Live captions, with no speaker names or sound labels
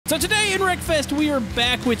So today in Wreckfest, we are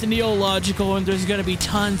back with Neological, and there's going to be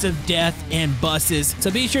tons of death and buses.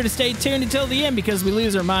 So be sure to stay tuned until the end because we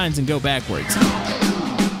lose our minds and go backwards.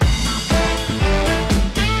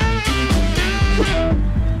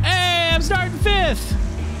 Hey, I'm starting 5th.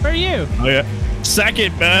 Where are you? Oh, yeah.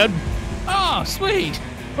 2nd, bud. Oh, sweet.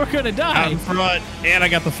 We're going to die. Out in front, and I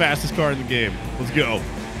got the fastest car in the game. Let's go.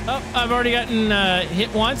 Oh, I've already gotten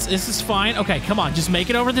hit once. This is fine. Okay, come on. Just make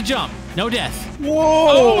it over the jump. No death.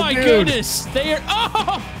 Whoa, oh, my goodness. They are...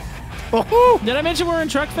 Oh! Did I mention we're in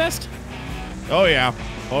Truckfest? Oh, yeah.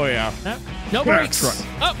 Oh, yeah. No brakes.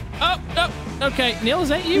 Oh. Okay, Neil, is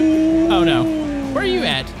that you? Ooh. Oh, no. Where are you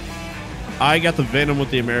at? I got the Venom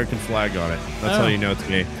with the American flag on it. That's how you know it's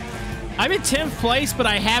me. I'm in 10th place, but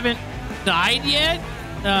I haven't died yet.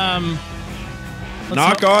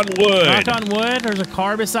 Knock on wood. Knock on wood. There's a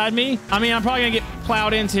car beside me. I mean, I'm probably going to get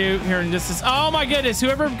plowed into here in just this. Oh, my goodness.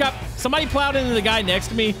 Somebody plowed into the guy next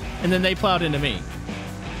to me, and then they plowed into me.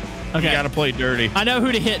 Okay. You got to play dirty. I know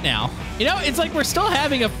who to hit now. You know, it's like we're still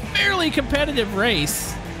having a fairly competitive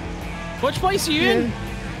race. Which place are you in?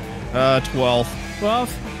 12th.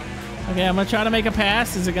 12th? Okay, I'm going to try to make a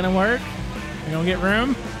pass. Is it going to work? Are going to get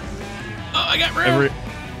room? Oh, I got room.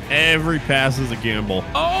 Every pass is a gamble.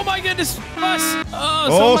 Oh my goodness! Bus.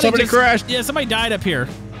 Oh, somebody crashed. Yeah, somebody died up here.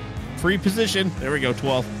 Free position. There we go,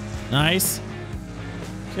 12th. Nice.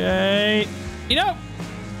 Okay. You know,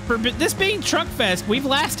 for this being Truckfest, we've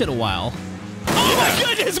lasted a while. Oh my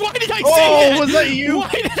goodness! Why did I say that? Oh, was that you?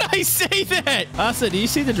 Why did I say that? Asa, do you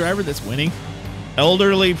see the driver that's winning?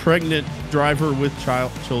 Elderly, pregnant driver with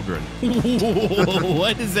children.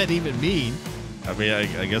 What does that even mean? I mean,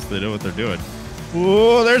 I guess they know what they're doing.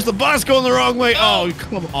 Whoa, there's the bus going the wrong way. Oh,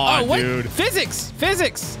 come on, dude.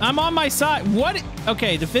 Physics. I'm on my side. What?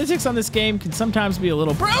 Okay, the physics on this game can sometimes be a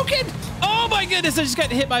little broken. Oh my goodness, I just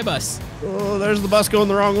got hit by a bus. Oh, there's the bus going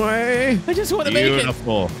the wrong way. I just want to make it.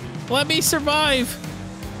 Beautiful. Let me survive.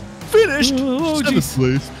 Finished. Oh, 7th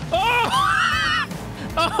place. Oh!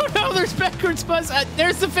 Oh no, there's backwards bus.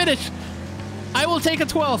 There's the finish. I will take a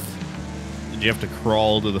 12th. Did you have to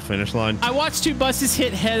crawl to the finish line? I watched 2 buses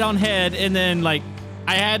hit head on head, and then like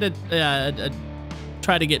I had to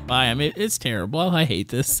try to get by them. It's terrible. I hate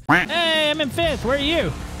this. Hey, I'm in 5th. Where are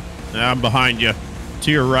you? I'm behind you,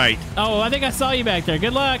 to your right. Oh, I think I saw you back there.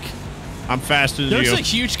 Good luck. I'm faster than you. There's a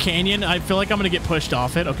huge canyon. I feel like I'm gonna get pushed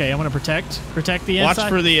off it. Okay, I'm gonna protect the inside. Watch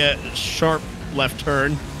for the sharp left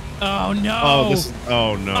turn. Oh no!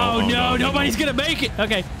 Oh no! Oh no! Nobody's gonna make it.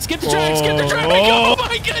 Okay, skip the track. Skip the track. Oh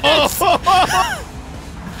my goodness!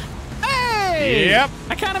 Hey! Yep.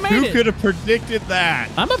 I kind of made it. Who could have predicted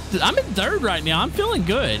that? I'm in 3rd right now. I'm feeling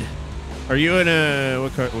good. Are you in a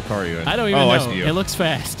what car are you in? I don't even know. I see you. It looks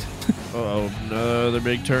fast. Oh, another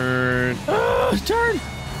big turn. Turn!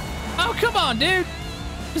 Oh come on, dude!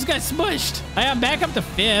 Just got smushed. I'm back up to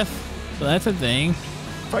 5th, so that's a thing.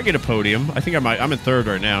 If I get a podium, I think I might. I'm in 3rd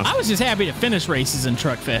right now. I was just happy to finish races in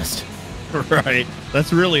Truckfest. Right.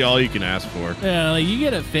 That's really all you can ask for. Yeah, like you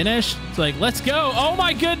get a finish. It's like, let's go. Oh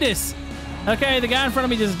my goodness. Okay, the guy in front of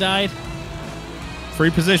me just died. Free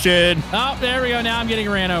position. Oh, there we go. Now I'm getting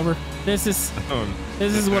ran over. This is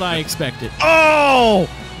what I expected. Oh!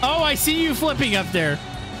 Oh, I see you flipping up there.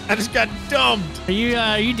 I just got dumped. Are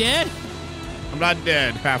you dead? I'm not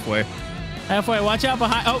dead. Halfway. Halfway. Watch out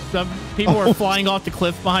behind. Oh, the people are flying off the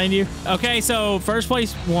cliff behind you. Okay, so first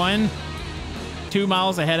place won. 2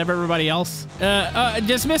 miles ahead of everybody else.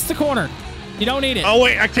 Just missed the corner. You don't need it. Oh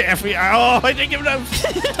wait, I can't. Oh, I didn't give enough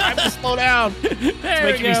time to slow down.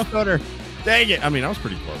 There we go. Me stutter. Dang it! I mean, I was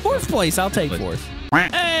pretty close. 4th place. I'll take 4th.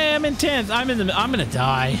 Hey, I'm in 10th. I'm gonna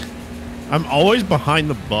die. I'm always behind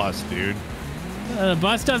the bus, dude. The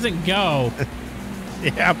bus doesn't go.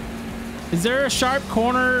 Yeah. Is there a sharp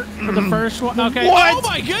corner for the first one? Okay. What? Oh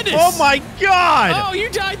my goodness. Oh my god. Oh, you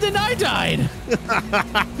died, then I died.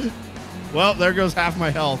 Well, there goes half my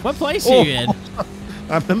health. What place are you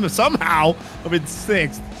in? Somehow, I'm in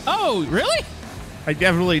 6th. Oh, really? I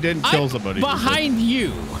definitely didn't kill somebody. Behind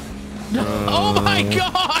you. Oh my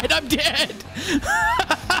god, I'm dead.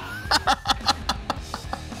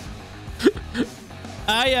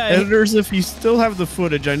 Editors, if you still have the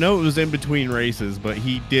footage, I know it was in between races, but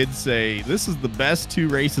he did say, this is the best 2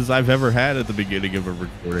 races I've ever had at the beginning of a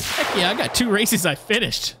recording. Heck yeah, I got 2 races I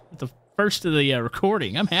finished. The first of the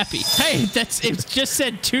recording. I'm happy. Hey, it just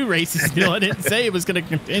said 2 races, Neil. I didn't say it was going to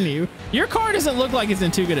continue. Your car doesn't look like it's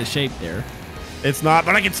in too good a shape there. It's not,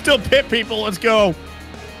 but I can still pit people. Let's go.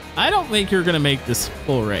 I don't think you're going to make this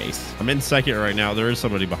full race. I'm in 2nd right now. There is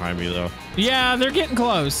somebody behind me, though. Yeah, they're getting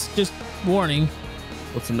close. Just warning.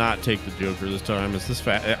 Let's not take the Joker this time. Is this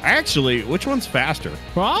fast? Actually, which one's faster?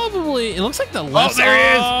 Probably. It looks like the left. Oh, there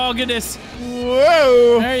he is. Oh, goodness.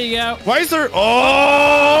 Whoa. There you go. Why is there?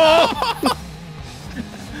 Oh!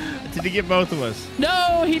 Did he get both of us?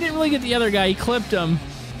 No, he didn't really get the other guy. He clipped him.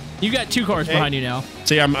 You got 2 cars behind you now.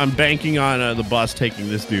 See, I'm banking on the bus taking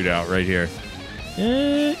this dude out right here.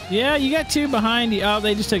 Yeah, you got 2 behind you. Oh,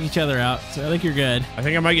 they just took each other out, so I think you're good. I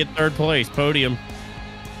think I might get 3rd place, podium.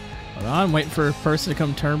 Hold on, I'm waiting for a person to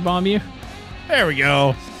come turn bomb you. There we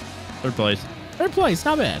go. 3rd place. 3rd place,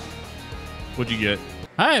 not bad. What'd you get?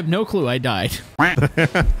 I have no clue. I died.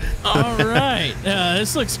 All right,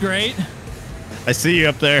 this looks great. I see you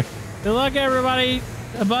up there. Good luck, everybody.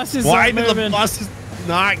 The bus is Why did moving. the buses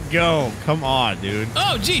not go? Come on, dude.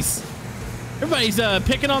 Oh, jeez. Everybody's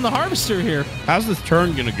picking on the harvester here. How's this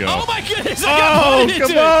turn gonna go? Oh my goodness! I got into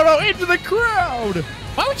Camodo into the crowd.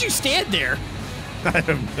 Why would you stand there? I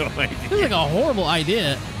have no idea. This is like a horrible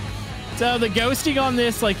idea. So the ghosting on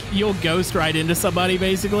this, like you'll ghost right into somebody,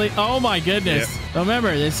 basically. Oh my goodness! Yep.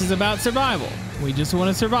 Remember, this is about survival. We just want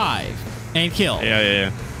to survive and kill.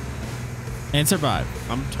 Yeah. And survive.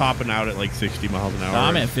 I'm topping out at like 60 miles an hour.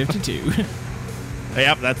 I'm at 52.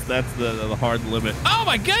 Yep, that's the hard limit. Oh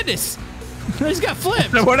my goodness! I just got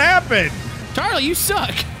flipped. What happened? Charlie, you suck.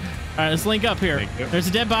 All right, let's link up here. There's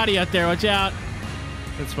a dead body out there. Watch out.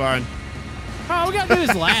 It's fine. All we gotta do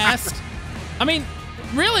is last. I mean,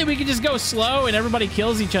 really, we could just go slow and everybody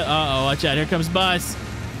kills each other. Uh-oh, watch out. Here comes Bus.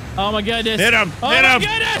 Oh my goodness. Hit him. Oh Hit my him.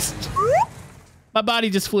 goodness. My body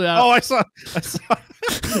just flew out. Oh, I saw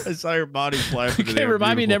I saw your body fly up into the air.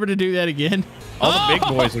 Remind me never to do that again. All the big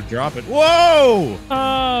boys are dropping. Whoa!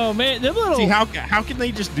 Oh man, them little. See how can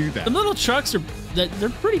they just do that? The little trucks they're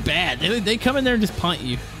pretty bad. They come in there and just punt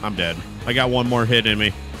you. I'm dead. I got one more hit in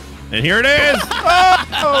me, and here it is.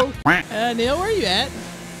 Oh! Neil, where are you at?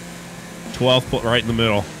 12th, right in the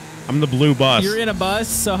middle. I'm the blue bus. You're in a bus,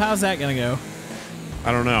 so how's that gonna go?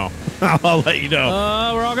 I don't know. I'll let you know.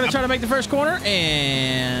 We're all gonna try to make the first corner,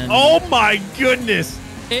 and oh my goodness!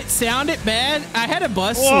 It sounded bad. I had a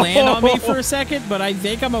bus land on me for a second, but I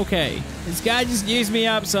think I'm okay. This guy just used me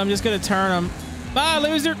up, so I'm just gonna turn him. Bye,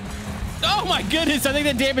 loser. Oh my goodness! I think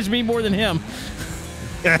that damaged me more than him.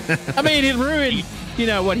 I mean, it ruined,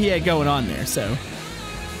 what he had going on there. So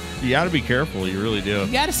you got to be careful. You really do.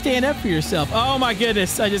 You got to stand up for yourself. Oh my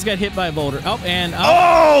goodness! I just got hit by a boulder. Oh, and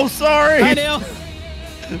oh, sorry. Hi, Neil.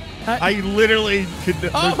 I literally could.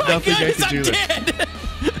 Oh my goodness! I could do I'm dead.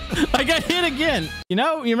 I got hit again. You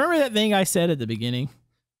remember that thing I said at the beginning?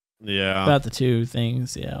 Yeah. About the 2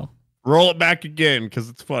 things. Yeah. Roll it back again because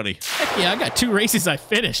it's funny. Heck yeah! I got 2 races I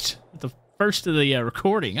finished. The first of the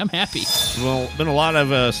recording. I'm happy. Well, been a lot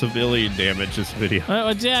of civilian damage this video.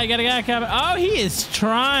 Yeah, I got a guy coming. Oh, he is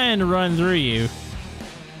trying to run through you.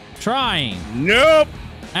 Trying. Nope.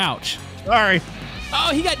 Ouch. Sorry.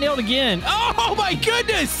 Oh, he got nailed again. Oh my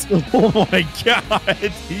goodness. Oh my God.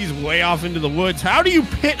 He's way off into the woods. How do you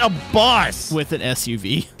pit a bus? With an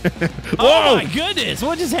SUV. Whoa. Oh my goodness.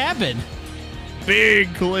 What just happened?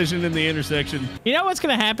 Big collision in the intersection. You know what's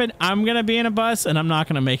going to happen? I'm going to be in a bus and I'm not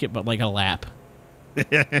going to make it but like a lap.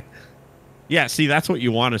 Yeah, see, that's what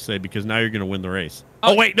you want to say because now you're going to win the race.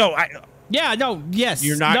 Oh, wait, no. Yeah, no, yes.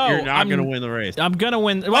 You're not going to win the race. I'm going to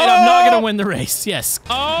win. Wait, I'm not going to win the race. Yes.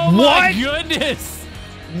 Oh my goodness.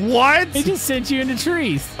 What? He just sent you into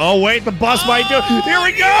trees. Oh, wait, the bus might do it. Here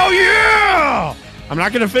we go. Yeah. I'm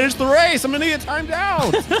not going to finish the race. I'm going to get timed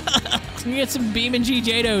out. You get some Beam and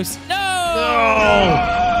GJdos.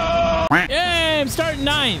 No. Yay, I'm starting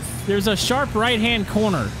 9th. There's a sharp right-hand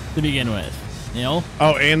corner to begin with. Neil?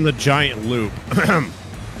 Oh, and the giant loop. Are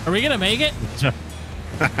we going to make it?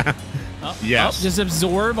 Yes. Just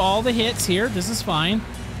absorb all the hits here. This is fine.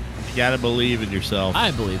 You got to believe in yourself.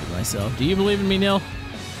 I believe in myself. Do you believe in me, Neil?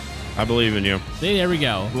 I believe in you. See, there we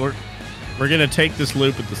go. We're going to take this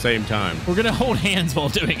loop at the same time. We're going to hold hands while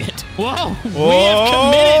doing it. Whoa. We have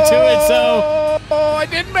committed to it, so. Oh, I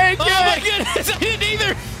didn't make it. Oh, my goodness. I didn't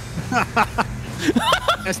either.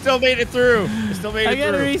 I still made it through. I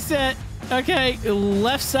got to reset. Okay,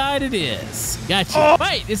 left side it is. Gotcha. Oh,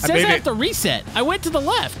 wait, it says I have to reset. I went to the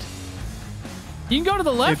left. You can go to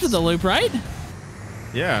the left of the loop, right?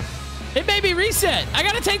 Yeah. It made me reset. I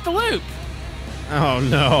got to take the loop. Oh,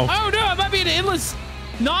 no. Oh, no. I might be in an endless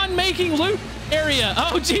non-making loop area.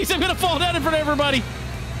 Oh, geez. I'm going to fall down in front of everybody.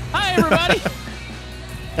 Hi, everybody.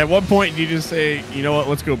 At what point do you just say, you know what,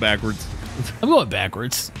 let's go backwards? I'm going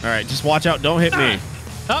backwards. All right, just watch out. Don't hit me.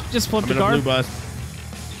 Oh, just flipped the car. car. Blue bus.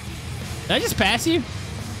 Did I just pass you?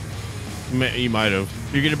 You might have.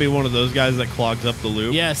 You're going to be one of those guys that clogs up the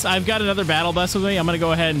loop? Yes, I've got another battle bus with me. I'm going to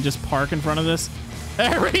go ahead and just park in front of this.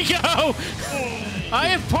 There we go. I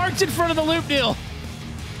have parked in front of the loop, Neil.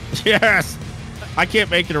 Yes. I can't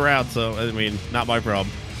make it around, so, I mean, not my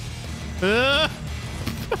problem.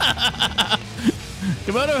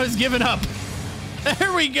 Camodo has given up.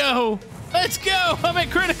 There we go. Let's go. I'm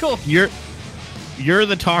at critical. You're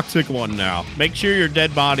the toxic one now. Make sure your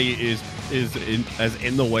dead body is as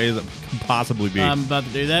in the way as it can possibly be. I'm about to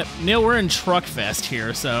do that. Neil, we're in Truckfest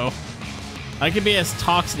here, so I can be as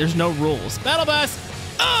toxic. There's no rules. Battle bus.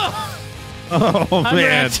 Oh, man.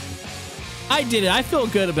 Wrecked. I did it. I feel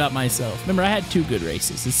good about myself. Remember, I had 2 good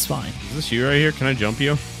races. It's fine. Is this you right here? Can I jump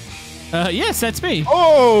you? Yes, that's me.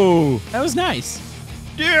 Oh! That was nice.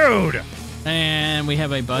 Dude! And we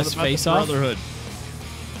have a bus face-off. Brotherhood?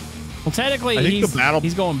 Well, technically,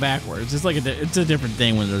 he's going backwards. It's like it's a different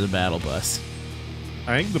thing when there's a battle bus.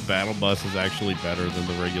 I think the battle bus is actually better than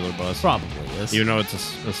the regular bus. Probably is. Even though it's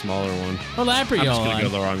a smaller one. What lap are you I'm just going to go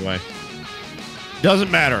the wrong way. Doesn't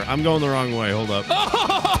matter. I'm going the wrong way. Hold up.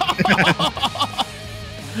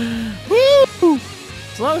 Woo!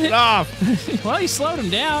 Slowed it off. Well, you slowed him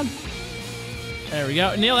down. There we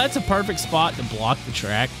go. Neil, that's a perfect spot to block the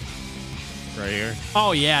track. Right here.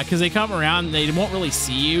 Oh, yeah, because they come around, they won't really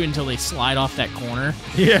see you until they slide off that corner.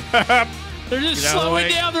 Yeah. They're just slowing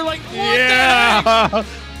down. They're like, what the heck?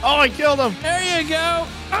 Oh, I killed him. There you go.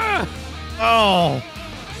 Oh.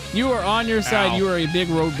 You are on your side. Ow. You are a big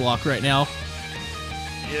roadblock right now.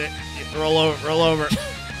 Yeah. Roll over. Roll over.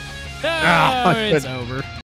 No, it's over.